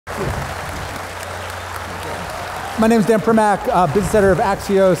My name is Dan Primack, business editor of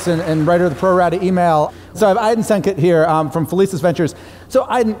Axios and writer of the Pro Rata email. So I have Aydin Senkut here from Felicis Ventures. So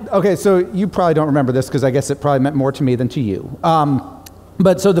Aydin, okay, so you probably don't remember this because I guess it probably meant more to me than to you.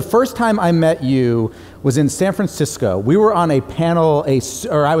 But so the first time I met you was in San Francisco. We were on a panel,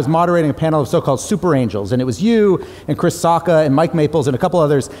 or I was moderating a panel of so-called super angels, and it was you and Chris Sacca and Mike Maples and a couple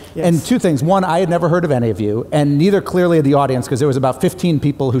others. Yes. And two things. One, I had never heard of any of you, and neither clearly the audience, because there was about 15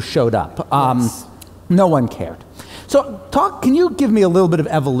 people who showed up. Yes. No one cared. So can you give me a little bit of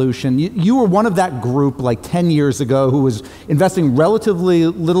evolution? You were one of that group like 10 years ago who was investing relatively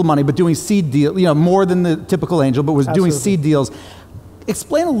little money, but doing seed deals, more than the typical angel, but was Absolutely. Doing seed deals.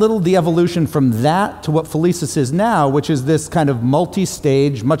 Explain a little the evolution from that to what Felicis is now, which is this kind of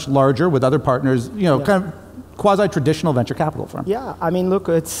multi-stage, much larger with other partners, kind of quasi-traditional venture capital firm. Yeah, I mean, look,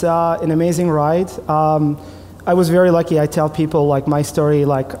 it's an amazing ride. I was very lucky. I tell people like my story,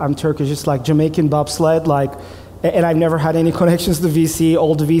 like I'm Turkish, just like Jamaican bobsled, and I've never had any connections to VC.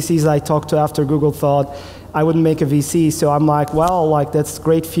 All the VCs I talked to after Google thought I wouldn't make a VC. So I'm like, well, like that's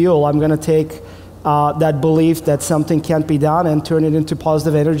great fuel. I'm going to take that belief that something can't be done and turn it into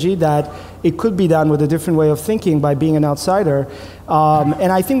positive energy, that it could be done with a different way of thinking by being an outsider.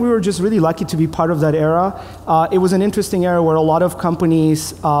 And I think we were just really lucky to be part of that era. It was an interesting era where a lot of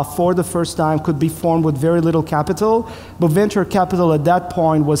companies, for the first time, could be formed with very little capital. But venture capital at that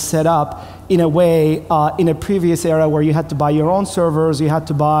point was set up in a way, in a previous era where you had to buy your own servers, you had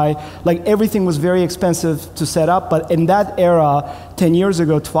to buy, like everything was very expensive to set up. But in that era, 10 years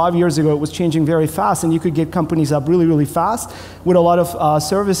ago, 12 years ago, it was changing very fast, and you could get companies up really, really fast with a lot of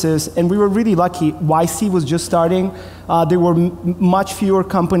services. And we were really lucky. YC was just starting. There were much fewer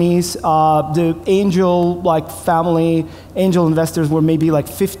companies. The angel family, angel investors were maybe like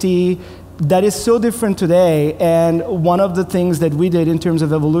 50. That is so different today. And one of the things that we did in terms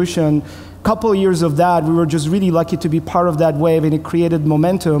of evolution, couple of years of that, we were just really lucky to be part of that wave, and it created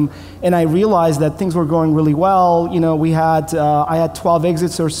momentum. And I realized that things were going really well. I had 12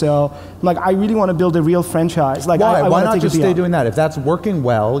 exits or so. I'm like, I really want to build a real franchise. Like, why? Why not take just stay doing that? If that's working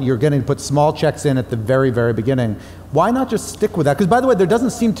well, you're getting to put small checks in at the very, very beginning. Why not just stick with that? Because by the way, there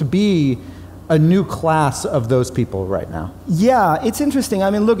doesn't seem to be a new class of those people right now. Yeah, it's interesting. I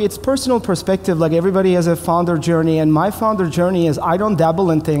mean, look, it's personal perspective. Like everybody has a founder journey, and my founder journey is I don't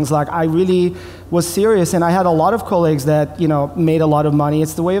dabble in things. Like I really was serious, and I had a lot of colleagues that made a lot of money.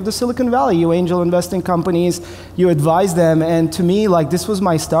 It's the way of the Silicon Valley. You angel invest in companies, you advise them, and to me, like this was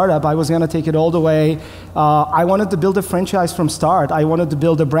my startup. I was going to take it all the way. I wanted to build a franchise from start. I wanted to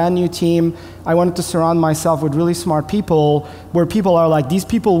build a brand new team. I wanted to surround myself with really smart people, where people are like, these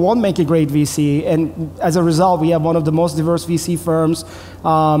people won't make a great VC. And as a result, we have one of the most diverse VC firms.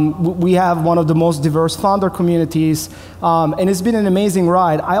 We have one of the most diverse founder communities. And it's been an amazing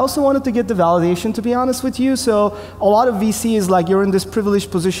ride. I also wanted to get the validation, to be honest with you. So a lot of VCs, like you're in this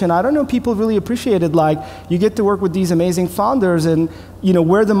privileged position. I don't know, people really appreciate it. Like you get to work with these amazing founders, and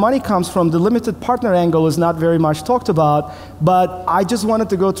where the money comes from, the limited partner angle is not very much talked about. But I just wanted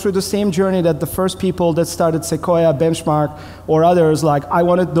to go through the same journey that the first people that started Sequoia, Benchmark, or others, like I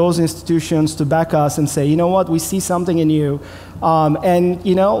wanted those institutions to back us and say, you know what, we see something in you.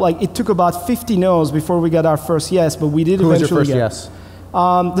 Like it took about 50 no's before we got our first yes, but we did eventually get. Who was your first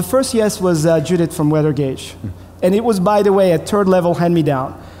yes? The first yes was Judith from Weather Gauge. And it was, by the way, a third level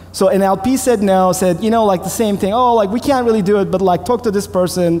hand-me-down. So an LP said no, said, like the same thing. Oh, like we can't really do it, but like talk to this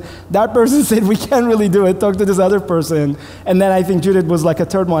person. That person said we can't really do it, talk to this other person. And then I think Judith was like a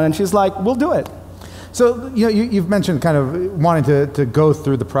third one, and she's like, we'll do it. So you've mentioned kind of wanting to go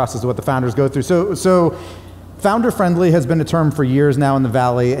through the process of what the founders go through. So founder-friendly has been a term for years now in the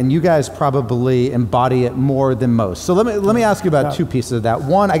Valley, and you guys probably embody it more than most. So let me ask you about two pieces of that.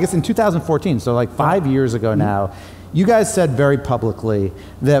 One, I guess in 2014, so like 5 years ago now, you guys said very publicly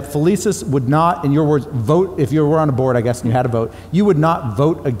that Felicis would not, in your words, vote, if you were on a board, I guess, and you had a vote, you would not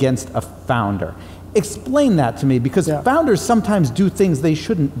vote against a founder. Explain that to me, because founders sometimes do things they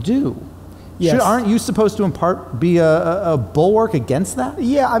shouldn't do. Yes. Aren't you supposed to in part be a bulwark against that?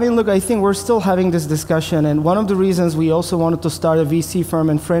 Yeah, I mean, look, I think we're still having this discussion, and one of the reasons we also wanted to start a VC firm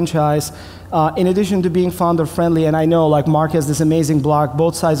and franchise, in addition to being founder friendly, and I know like Mark has this amazing blog,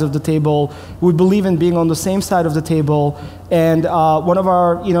 both sides of the table, we believe in being on the same side of the table, and one of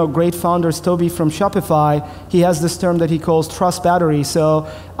our great founders, Toby from Shopify, he has this term that he calls trust battery. So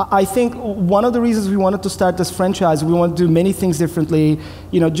I think one of the reasons we wanted to start this franchise, we want to do many things differently,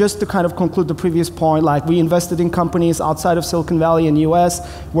 just to kind of conclude the previous point, like we invested in companies outside of Silicon Valley and US,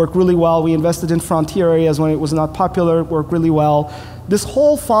 worked really well. We invested in frontier areas when it was not popular, worked really well. This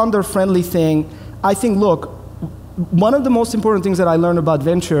whole founder-friendly thing, I think, look, one of the most important things that I learned about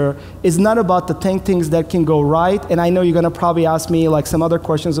venture is not about the 10 things that can go right. And I know you're going to probably ask me like some other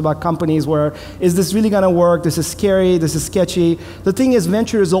questions about companies where, is this really going to work? This is scary. This is sketchy. The thing is,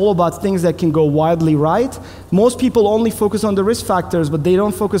 venture is all about things that can go wildly right. Most people only focus on the risk factors, but they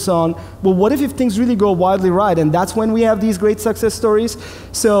don't focus on, well, what if things really go wildly right? And that's when we have these great success stories.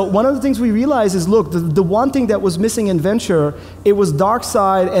 So one of the things we realized is, look, the one thing that was missing in venture, it was dark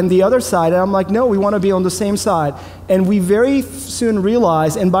side and the other side. And I'm like, no, we want to be on the same side. And we very soon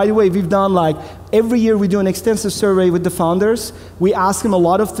realized, and by the way, we've done like, every year we do an extensive survey with the founders. We ask them a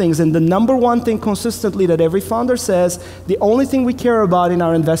lot of things, and the number one thing consistently that every founder says, the only thing we care about in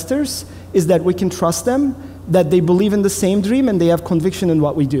our investors is that we can trust them, that they believe in the same dream, and they have conviction in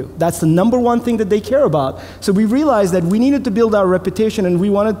what we do. That's the number one thing that they care about. So we realized that we needed to build our reputation, and we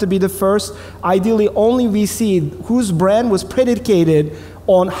wanted to be the first, ideally only VC whose brand was predicated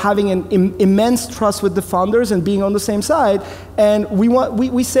on having an immense trust with the founders and being on the same side. And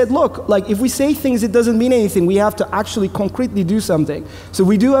we said, look, like if we say things, it doesn't mean anything. We have to actually concretely do something. So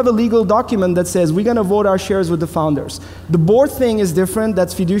we do have a legal document that says we're going to vote our shares with the founders. The board thing is different.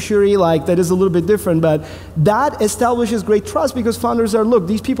 That's fiduciary, like that is a little bit different. But that establishes great trust because founders are, look,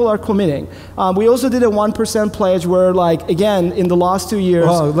 these people are committing. We also did a 1% pledge where, like, again, in the last 2 years.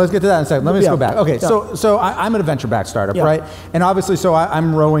 Well, let's get to that in a second. Let me just go back. Okay, so I'm at a venture-backed startup, right? And obviously, so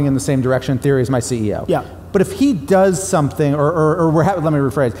I'm rowing in the same direction in theory as my CEO. Yeah. But if he does something, or let me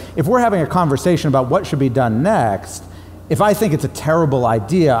rephrase, if we're having a conversation about what should be done next, if I think it's a terrible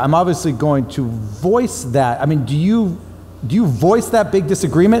idea, I'm obviously going to voice that. I mean, do you voice that big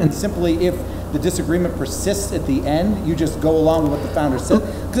disagreement, and simply if the disagreement persists at the end, you just go along with what the founder said?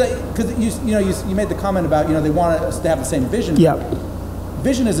 Because you made the comment about they want us to have the same vision. Yeah.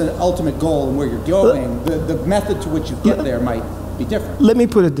 Vision is an ultimate goal and where you're going. The method to which you get there might be different. Let me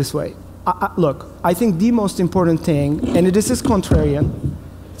put it this way. Look, I think the most important thing, and this is contrarian,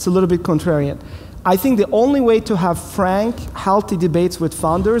 it's a little bit contrarian. I think the only way to have frank, healthy debates with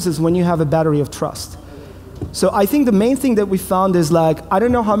founders is when you have a battery of trust. So I think the main thing that we found is, like, I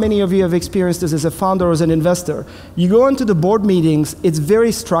don't know how many of you have experienced this as a founder or as an investor. You go into the board meetings, it's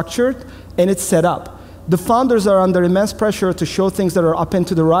very structured and it's set up. The founders are under immense pressure to show things that are up and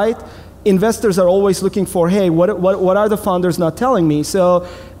to the right. Investors are always looking for, hey, what are the founders not telling me? So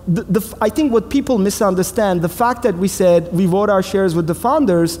I think what people misunderstand, the fact that we said we vote our shares with the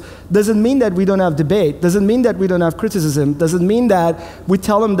founders doesn't mean that we don't have debate, doesn't mean that we don't have criticism, doesn't mean that we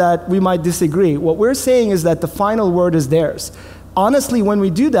tell them that we might disagree. What we're saying is that the final word is theirs. Honestly, when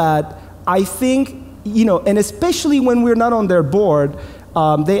we do that, I think, and especially when we're not on their board,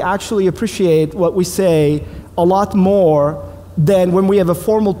 they actually appreciate what we say a lot more than when we have a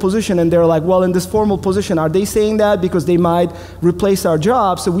formal position and they're like, well, in this formal position, are they saying that because they might replace our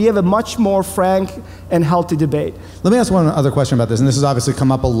job? So we have a much more frank and healthy debate. Let me ask one other question about this, and this has obviously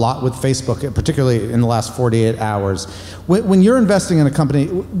come up a lot with Facebook, particularly in the last 48 hours. When you're investing in a company,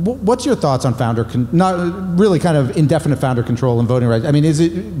 what's your thoughts on founder, not really kind of indefinite founder control and voting rights? I mean,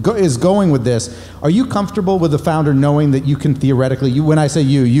 is going with this, are you comfortable with the founder knowing that you can theoretically, when I say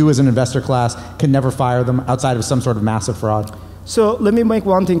you as an investor class, can never fire them outside of some sort of massive fraud? So let me make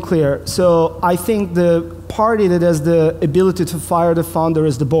one thing clear. So I think the party that has the ability to fire the founder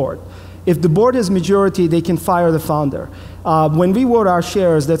is the board. If the board is majority, they can fire the founder. When we vote our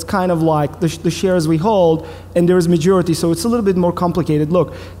shares, that's kind of like the shares we hold, and there is majority, so it's a little bit more complicated.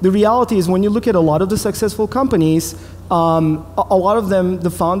 Look, the reality is when you look at a lot of the successful companies, a lot of them, the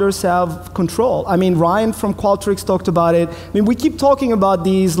founders have control. I mean, Ryan from Qualtrics talked about it. I mean, we keep talking about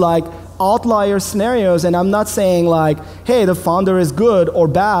these like outlier scenarios, and I'm not saying like, hey, the founder is good or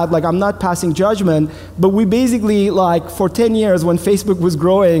bad, like I'm not passing judgment, but we basically, like, for 10 years when Facebook was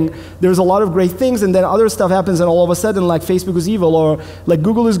growing, there's a lot of great things, and then other stuff happens, and all of a sudden, like, Facebook is evil, or like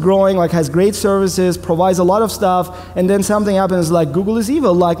Google is growing, like has great services, provides a lot of stuff, and then something happens like Google is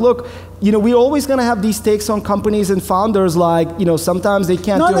evil. Like, look, we're always going to have these takes on companies and founders, like, sometimes they can't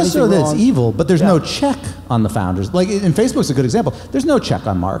do anything wrong. Not necessarily that it's evil, but there's no check on the founders. Like, and Facebook's a good example. There's no check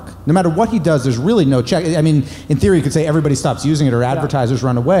on Mark. No matter what he does, there's really no check. I mean, in theory, you could say everybody stops using it or advertisers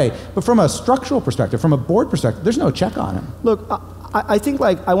run away. But from a structural perspective, from a board perspective, there's no check on him. Look, I think,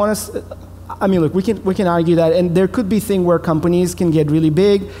 like, I mean, look, we can argue that, and there could be thing where companies can get really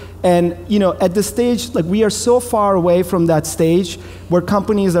big, and at this stage, like, we are so far away from that stage where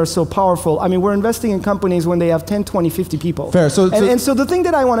companies are so powerful. I mean, we're investing in companies when they have 10, 20, 50 people. Fair. So the thing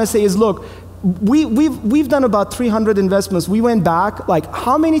that I want to say is, look, we've done about 300 investments. We went back, like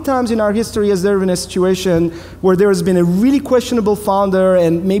how many times in our history has there been a situation where there has been a really questionable founder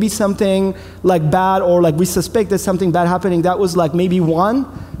and maybe something like bad, or like we suspect there's something bad happening? That was like maybe one.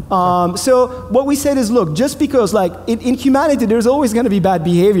 So what we said is, look, just because like in humanity there's always going to be bad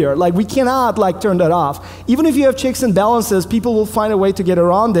behavior. Like we cannot like turn that off. Even if you have checks and balances, people will find a way to get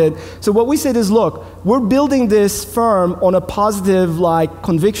around it. So what we said is, look, we're building this firm on a positive like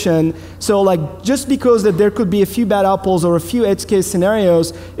conviction. So like just because that there could be a few bad apples or a few edge case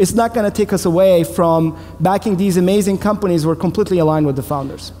scenarios, it's not going to take us away from backing these amazing companies. We're completely aligned with the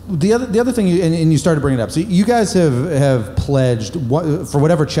founders. The other thing, and you started bringing it up. So you guys have pledged for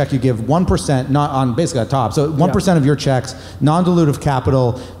whatever check you give 1%, not on basically at top. So 1% of your checks, non-dilutive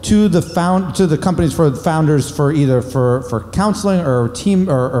capital to the companies, for the founders, for either for counseling or team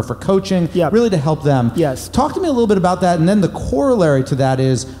or for coaching, really to help them. Yes. Talk to me a little bit about that, and then the corollary to that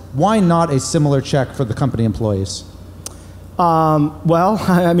is, why not a similar check for the company employees? Well,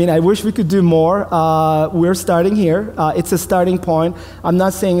 I mean, I wish we could do more. We're starting here. It's a starting point. I'm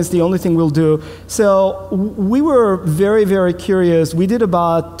not saying it's the only thing we'll do. So we were very, very curious. We did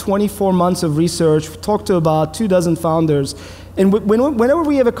about 24 months of research, talked to about 24 founders. And whenever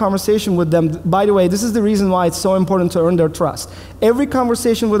we have a conversation with them, by the way, this is the reason why it's so important to earn their trust. Every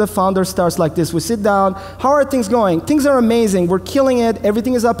conversation with a founder starts like this. We sit down, how are things going? Things are amazing, we're killing it,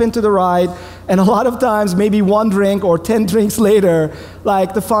 everything is up into the right. And a lot of times, maybe 1 drink or 10 drinks later,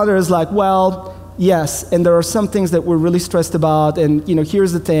 like the founder is like, well, yes, and there are some things that we're really stressed about, and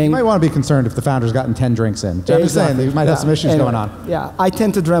here's the thing. You might want to be concerned if the founder's gotten 10 drinks in. I'm just saying, they might have some issues going on. Yeah, I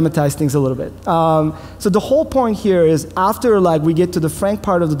tend to dramatize things a little bit. So the whole point here is, after like we get to the frank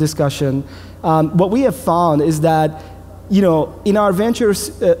part of the discussion, what we have found is that in our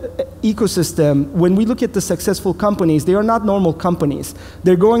ventures ecosystem, when we look at the successful companies, they are not normal companies.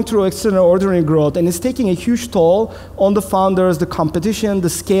 They're going through extraordinary growth, and it's taking a huge toll on the founders, the competition, the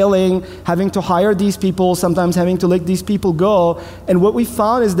scaling, having to hire these people, sometimes having to let these people go. And what we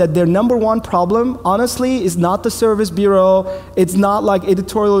found is that their number one problem, honestly, is not the service bureau. It's not like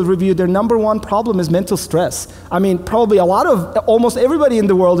editorial review. Their number one problem is mental stress. I mean, probably almost everybody in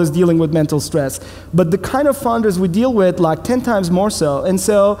the world is dealing with mental stress. But the kind of founders we deal with, like 10 times more so. And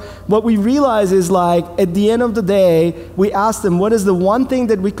so what we realize is, like, at the end of the day, we ask them, what is the one thing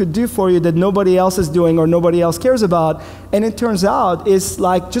that we could do for you that nobody else is doing or nobody else cares about? And it turns out it's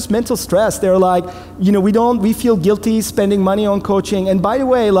like just mental stress. They're like, we feel guilty spending money on coaching. And by the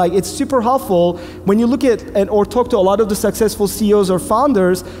way, like, it's super helpful when you look at or talk to a lot of the successful CEOs or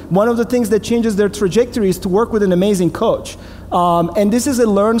founders. One of the things that changes their trajectory is to work with an amazing coach. And this is a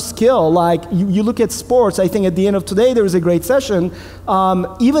learned skill. Like, you look at sports, I think at the end of today there was a great session.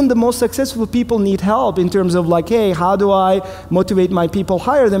 Even the most successful people need help in terms of like, hey, how do I motivate my people,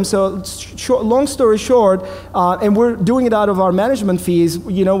 hire them? So long story short, and we're doing it out of our management fees.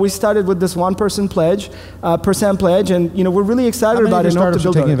 We started with this 1% pledge, and we're really excited about it. How many of your startups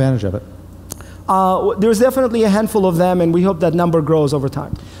are taking advantage of it? There's definitely a handful of them, and we hope that number grows over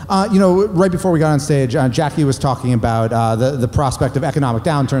time. Right before we got on stage, Jackie was talking about the prospect of economic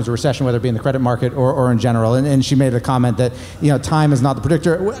downturns or recession, whether it be in the credit market or in general, and she made a comment that time is not the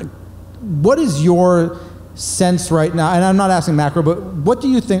predictor. What is your sense right now? And I'm not asking macro, but what do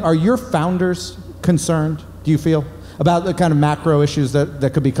you think? Are your founders concerned, do you feel, about the kind of macro issues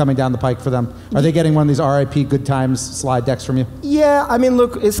that could be coming down the pike for them? Are they getting one of these RIP good times slide decks from you? Yeah, I mean,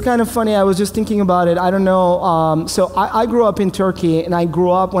 look, it's kind of funny. I was just thinking about it. I don't know. So I grew up in Turkey, and I grew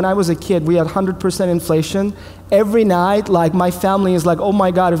up, when I was a kid, we had 100% inflation. Every night, like, my family is like, oh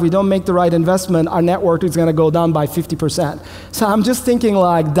my God, if we don't make the right investment, our net worth is gonna go down by 50%. So I'm just thinking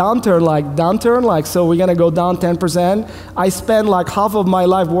like downturn, so we're gonna go down 10%. I spend like half of my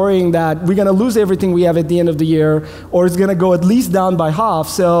life worrying that we're gonna lose everything we have at the end of the year, or it's gonna go at least down by half.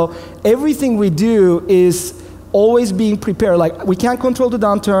 So everything we do is always being prepared. Like, we can't control the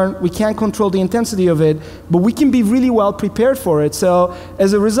downturn, we can't control the intensity of it, but we can be really well prepared for it. So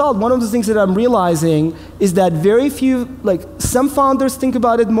as a result, one of the things that I'm realizing is that very few, like, some founders think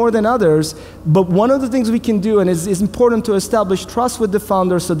about it more than others, but one of the things we can do, and it's important to establish trust with the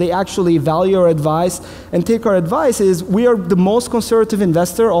founders so they actually value our advice and take our advice, is we are the most conservative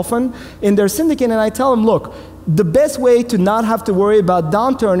investor often in their syndicate. And I tell them, look, the best way to not have to worry about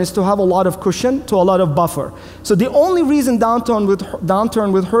downturn is to have a lot of cushion, to a lot of buffer. So the only reason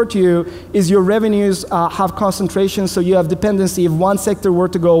downturn would hurt you is your revenues have concentration, so you have dependency. If one sector were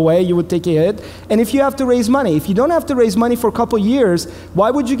to go away, you would take a hit. And if you have to raise money, if you don't have to raise money for a couple years, why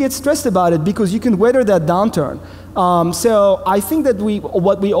would you get stressed about it? Because you can weather that downturn. So I think that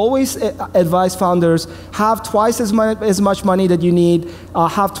what we always advise founders, have twice as much money that you need,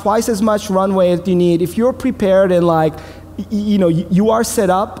 have twice as much runway that you need. If you're prepared and like, you are set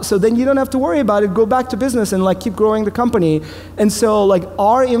up, so then you don't have to worry about it. Go back to business and like keep growing the company. And so like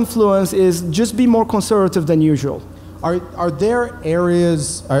our influence is just be more conservative than usual. Are there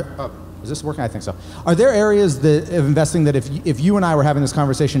areas? Is this working? I think so. Are there areas of investing that if you and I were having this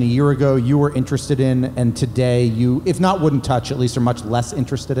conversation a year ago, you were interested in, and today you, if not wouldn't touch, at least are much less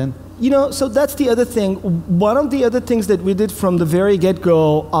interested in? So that's the other thing. One of the other things that we did from the very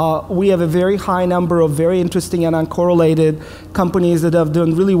get-go, we have a very high number of very interesting and uncorrelated companies that have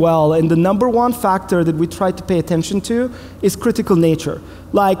done really well. And the number one factor that we try to pay attention to is critical nature.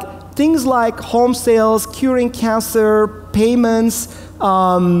 Like things like home sales, curing cancer, payments,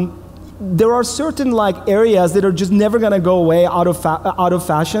 there are certain like areas that are just never going to go away out of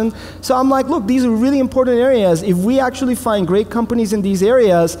fashion. So I'm like, look, these are really important areas. If we actually find great companies in these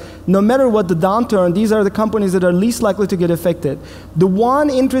areas, no matter what the downturn, these are the companies that are least likely to get affected. The one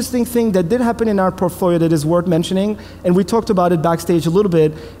interesting thing that did happen in our portfolio that is worth mentioning, and we talked about it backstage a little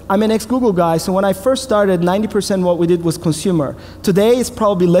bit, I'm an ex-Google guy, so when I first started, 90% what we did was consumer. Today, it's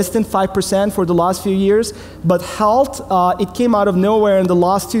probably less than 5% for the last few years, but health, it came out of nowhere in the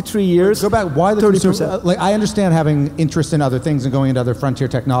last 2-3 years. Go back, why the 30%? Like, I understand having interest in other things and going into other frontier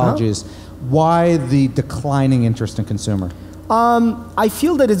technologies. Why the declining interest in consumer? I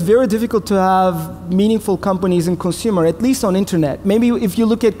feel that it's very difficult to have meaningful companies in consumer, at least on internet. Maybe if you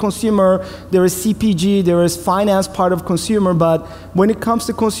look at consumer, there is CPG, there is finance part of consumer, but when it comes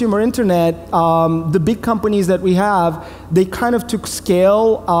to consumer internet, the big companies that we have, they kind of took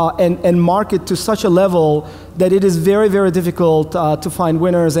scale and market to such a level that it is very, very difficult to find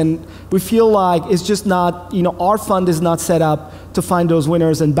winners. And we feel like it's just not, our fund is not set up to find those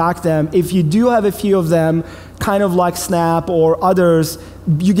winners and back them. If you do have a few of them, kind of like Snap or others,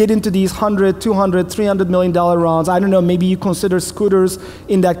 you get into these $100, $200, $300 million rounds. I don't know, maybe you consider scooters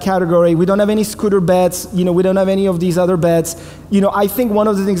in that category. We don't have any scooter bets. We don't have any of these other bets. I think one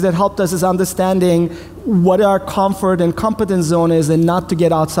of the things that helped us is understanding what our comfort and competence zone is and not to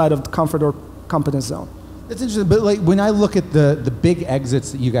get outside of the comfort or competence zone. It's interesting, but like when I look at the big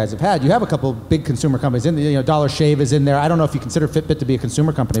exits that you guys have had, you have a couple big consumer companies in there. Dollar Shave is in there. I don't know if you consider Fitbit to be a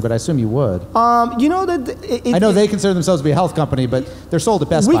consumer company, but I assume you would. I know they consider themselves to be a health company, but they're sold at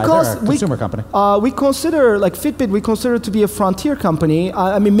Best Buy. They're a consumer company. We consider, like Fitbit, we consider it to be a frontier company.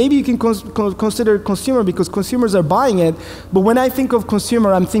 I mean, maybe you can consider consumer because consumers are buying it, but when I think of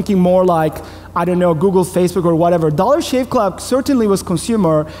consumer, I'm thinking more like, I don't know, Google, Facebook, or whatever. Dollar Shave Club certainly was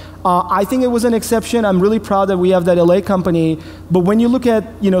consumer. I think it was an exception. I'm really proud that we have that LA company. But when you look at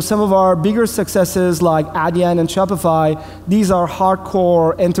some of our bigger successes like Adyen and Shopify, these are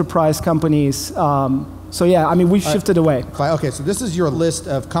hardcore enterprise companies. So yeah, I mean, we've shifted away. Okay, so this is your list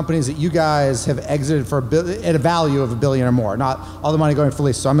of companies that you guys have exited for at a value of $1 billion or more. Not all the money going for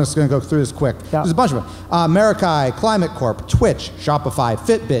Felicis. So I'm just going to go through this quick. Yeah. There's a bunch of them. Marikai, Climate Corp, Twitch, Shopify,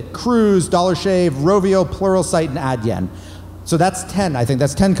 Fitbit, Cruise, Dollar Shave, Rovio, Pluralsight, and Adyen. So that's 10, I think.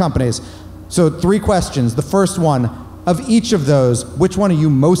 That's 10 companies. So 3 questions. The first one, of each of those, which one are you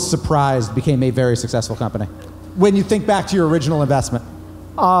most surprised became a very successful company? When you think back to your original investment.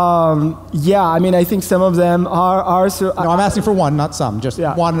 Yeah, I mean, I think some of them are no, I'm asking for one, not some, just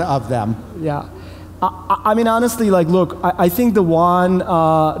one of them. Yeah. I mean, honestly, like, look, I think the one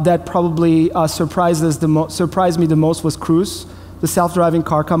that probably surprised me the most was Cruise, the self-driving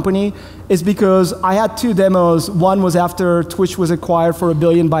car company, is because I had 2 demos. One was after Twitch was acquired for $1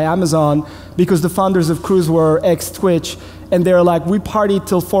 billion by Amazon, because the founders of Cruise were ex-Twitch. And they're like, we party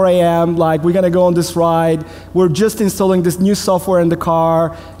till 4 a.m., like, we're gonna go on this ride. We're just installing this new software in the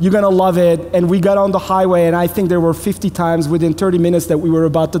car. You're gonna love it. And we got on the highway, and I think there were 50 times within 30 minutes that we were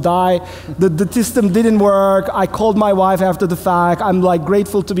about to die. The system didn't work. I called my wife after the fact. I'm like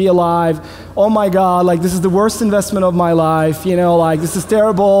grateful to be alive. Oh my God, like, this is the worst investment of my life. Like, this is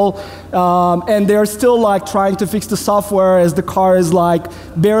terrible. And they're still like trying to fix the software as the car is like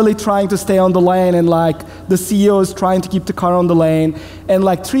barely trying to stay on the lane, and like the CEO is trying to keep the car on the lane. And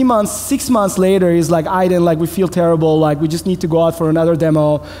like 3 months, 6 months later, he's like, Aydin, like, we feel terrible, like, we just need to go out for another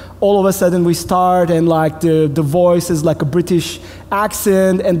demo. All of a sudden we start, and like the voice is like a British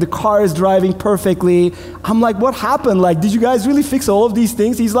accent, and the car is driving perfectly. I'm like, what happened? Like, did you guys really fix all of these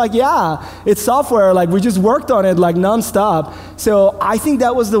things? He's like, yeah, it's software, like, we just worked on it like nonstop. So I think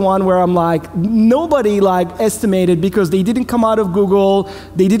that was the one where I'm like, nobody like estimated, because they didn't come out of Google,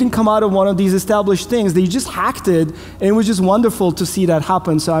 they didn't come out of one of these established things, they just hacked it, and it was just wonderful to see that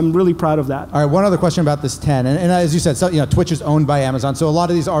happen. So I'm really proud of that. All right, one other question about this 10. And as you said, so, Twitch is owned by Amazon, so a lot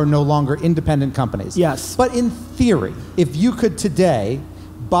of these are no longer independent companies. Yes. But in theory, if you could today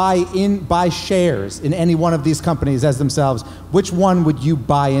buy shares in any one of these companies as themselves, which one would you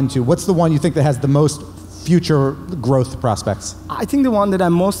buy into? What's the one you think that has the most future growth prospects? I think the one that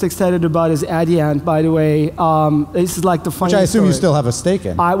I'm most excited about is Adyen, by the way. This is like the funniest Which I assume story. you still have a stake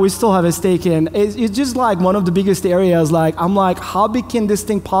in. We still have a stake in. It's just like one of the biggest areas. Like, I'm like, how big can this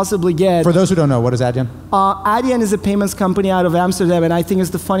thing possibly get? For those who don't know, what is Adyen? Adyen is a payments company out of Amsterdam, and I think it's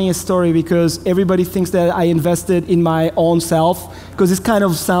the funniest story because everybody thinks that I invested in my own self, because this kind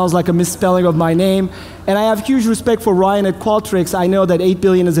of sounds like a misspelling of my name. And I have huge respect for Ryan at Qualtrics. I know that 8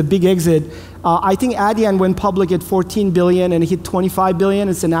 billion is a big exit. I think Adyen went public at 14 billion and it hit 25 billion.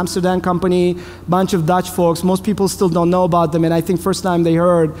 It's an Amsterdam company, bunch of Dutch folks. Most people still don't know about them, and I think first time they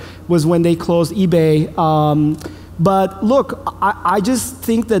heard was when they closed eBay. But look, I just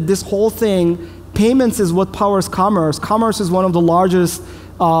think that this whole thing, payments is what powers commerce. Commerce is one of the largest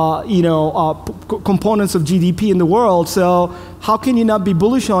components of GDP in the world. So how can you not be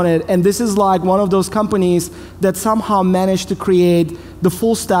bullish on it? And this is like one of those companies that somehow managed to create the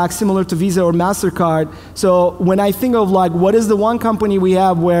full stack similar to Visa or MasterCard. So when I think of like, what is the one company we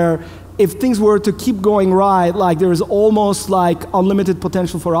have where if things were to keep going right, like there's almost like unlimited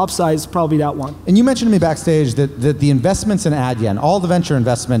potential for upside, it's probably that one. And you mentioned to me backstage that the investments in Adyen, all the venture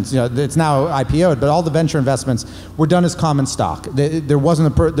investments, it's now IPO'd, but all the venture investments were done as common stock. There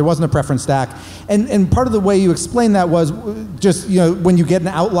wasn't a preference stack. And part of the way you explained that was just, when you get an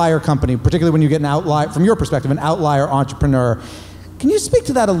outlier company, particularly when you get an outlier, from your perspective, an outlier entrepreneur. Can you speak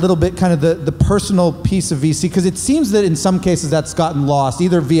to that a little bit, kind of the personal piece of VC? Because it seems that in some cases that's gotten lost,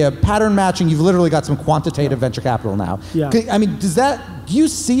 either via pattern matching. You've literally got some quantitative venture capital now. Yeah. I mean, do you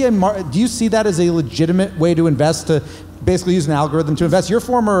see that as a legitimate way to invest, to basically use an algorithm to invest? Your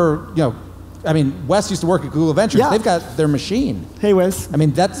former, Wes used to work at Google Ventures. Yeah. They've got their machine. Hey, Wes. I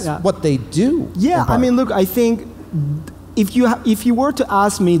mean, that's what they do. Yeah, I mean, look, I think if you were to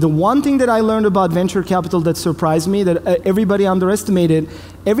ask me, the one thing that I learned about venture capital that surprised me, that everybody underestimated,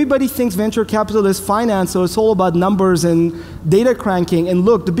 everybody thinks venture capital is finance, so it's all about numbers and data cranking. And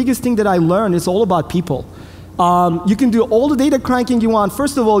look, the biggest thing that I learned is all about people. You can do all the data cranking you want.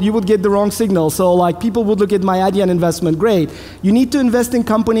 First of all, you would get the wrong signal. So like people would look at my Adyen investment, great. You need to invest in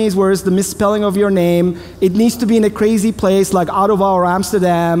companies where it's the misspelling of your name. It needs to be in a crazy place like out of our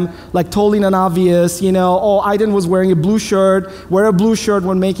Amsterdam, like totally non-obvious, oh, Aydin was wearing a blue shirt, wear a blue shirt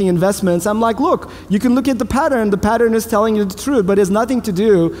when making investments. I'm like, look, you can look at the pattern is telling you the truth, but it has nothing to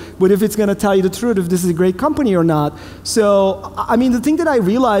do with if it's going to tell you the truth, if this is a great company or not. So, I mean, the thing that I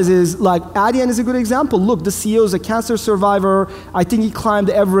realize is like Adyen is a good example. Look, the CEO is a cancer survivor. I think he climbed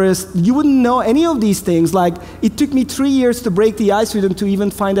Everest. You wouldn't know any of these things. Like, it took me 3 years to break the ice with him to even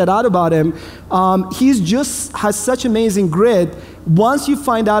find that out about him. He's just has such amazing grit. Once you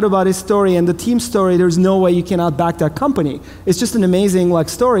find out about his story and the team story, there's no way you cannot back that company. It's just an amazing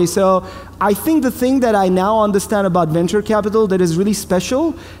story. So I think the thing that I now understand about venture capital that is really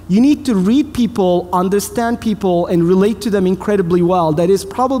special, you need to read people, understand people, and relate to them incredibly well. That is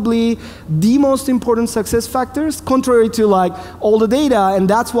probably the most important success factors, contrary to all the data. And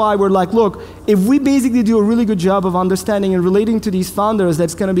that's why we're like, look, if we basically do a really good job of understanding and relating to these founders,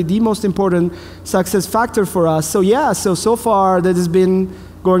 that's going to be the most important success factor for us. So yeah, so far that has been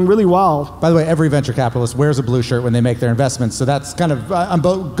going really well. By the way, every venture capitalist wears a blue shirt when they make their investments, so that's kind of on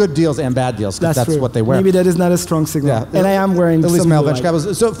both good deals and bad deals, because that's what they wear. Maybe that is not a strong signal. Yeah. And I am wearing at least some male venture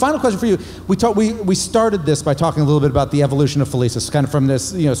capitalists. So final question for you. We started this by talking a little bit about the evolution of Felicis, kind of from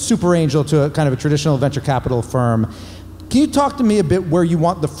this super angel to a kind of a traditional venture capital firm. Can you talk to me a bit where you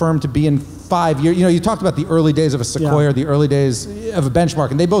want the firm to be in 5 years? You talked about the early days of a Sequoia, or the early days of a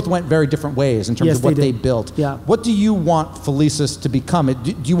Benchmark, and they both went very different ways in terms of what they built. Yeah. What do you want Felicis to become?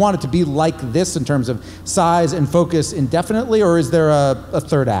 Do you want it to be like this in terms of size and focus indefinitely, or is there a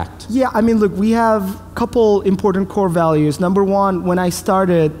third act? Yeah, I mean, look, we have a couple important core values. Number one, when I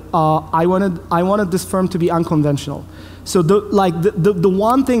started, I wanted this firm to be unconventional. So the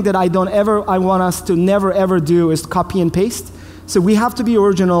one thing that I want us to never ever do is copy and paste. So we have to be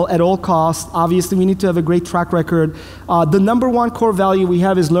original at all costs. Obviously, we need to have a great track record. The number one core value we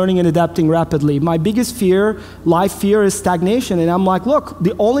have is learning and adapting rapidly. My biggest fear, life fear, is stagnation. And I'm like, look,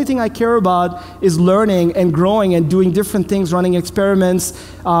 the only thing I care about is learning and growing and doing different things, running experiments,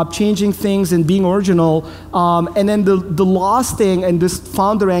 changing things, and being original. And then the last thing, and this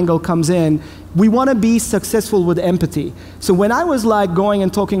founder angle comes in, we want to be successful with empathy. So when I was like going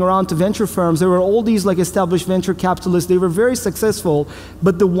and talking around to venture firms, there were all these like established venture capitalists. They were very successful,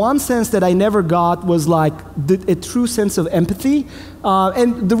 but the one sense that I never got was like a true sense of empathy.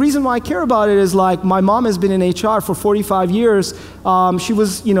 And the reason why I care about it is like my mom has been in HR for 45 years. She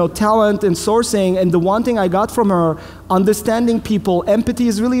was, talent and sourcing, and the one thing I got from her, understanding people, empathy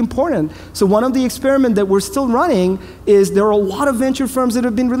is really important. So one of the experiments that we're still running is there are a lot of venture firms that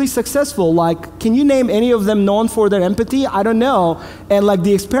have been really successful. Like, can you name any of them known for their empathy? I don't know. And like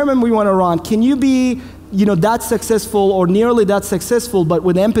the experiment we want to run, can you be that successful or nearly that successful, but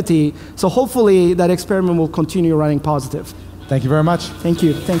with empathy? So hopefully that experiment will continue running positive. Thank you very much. Thank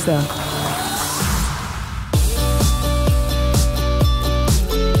you. Thanks, Dan.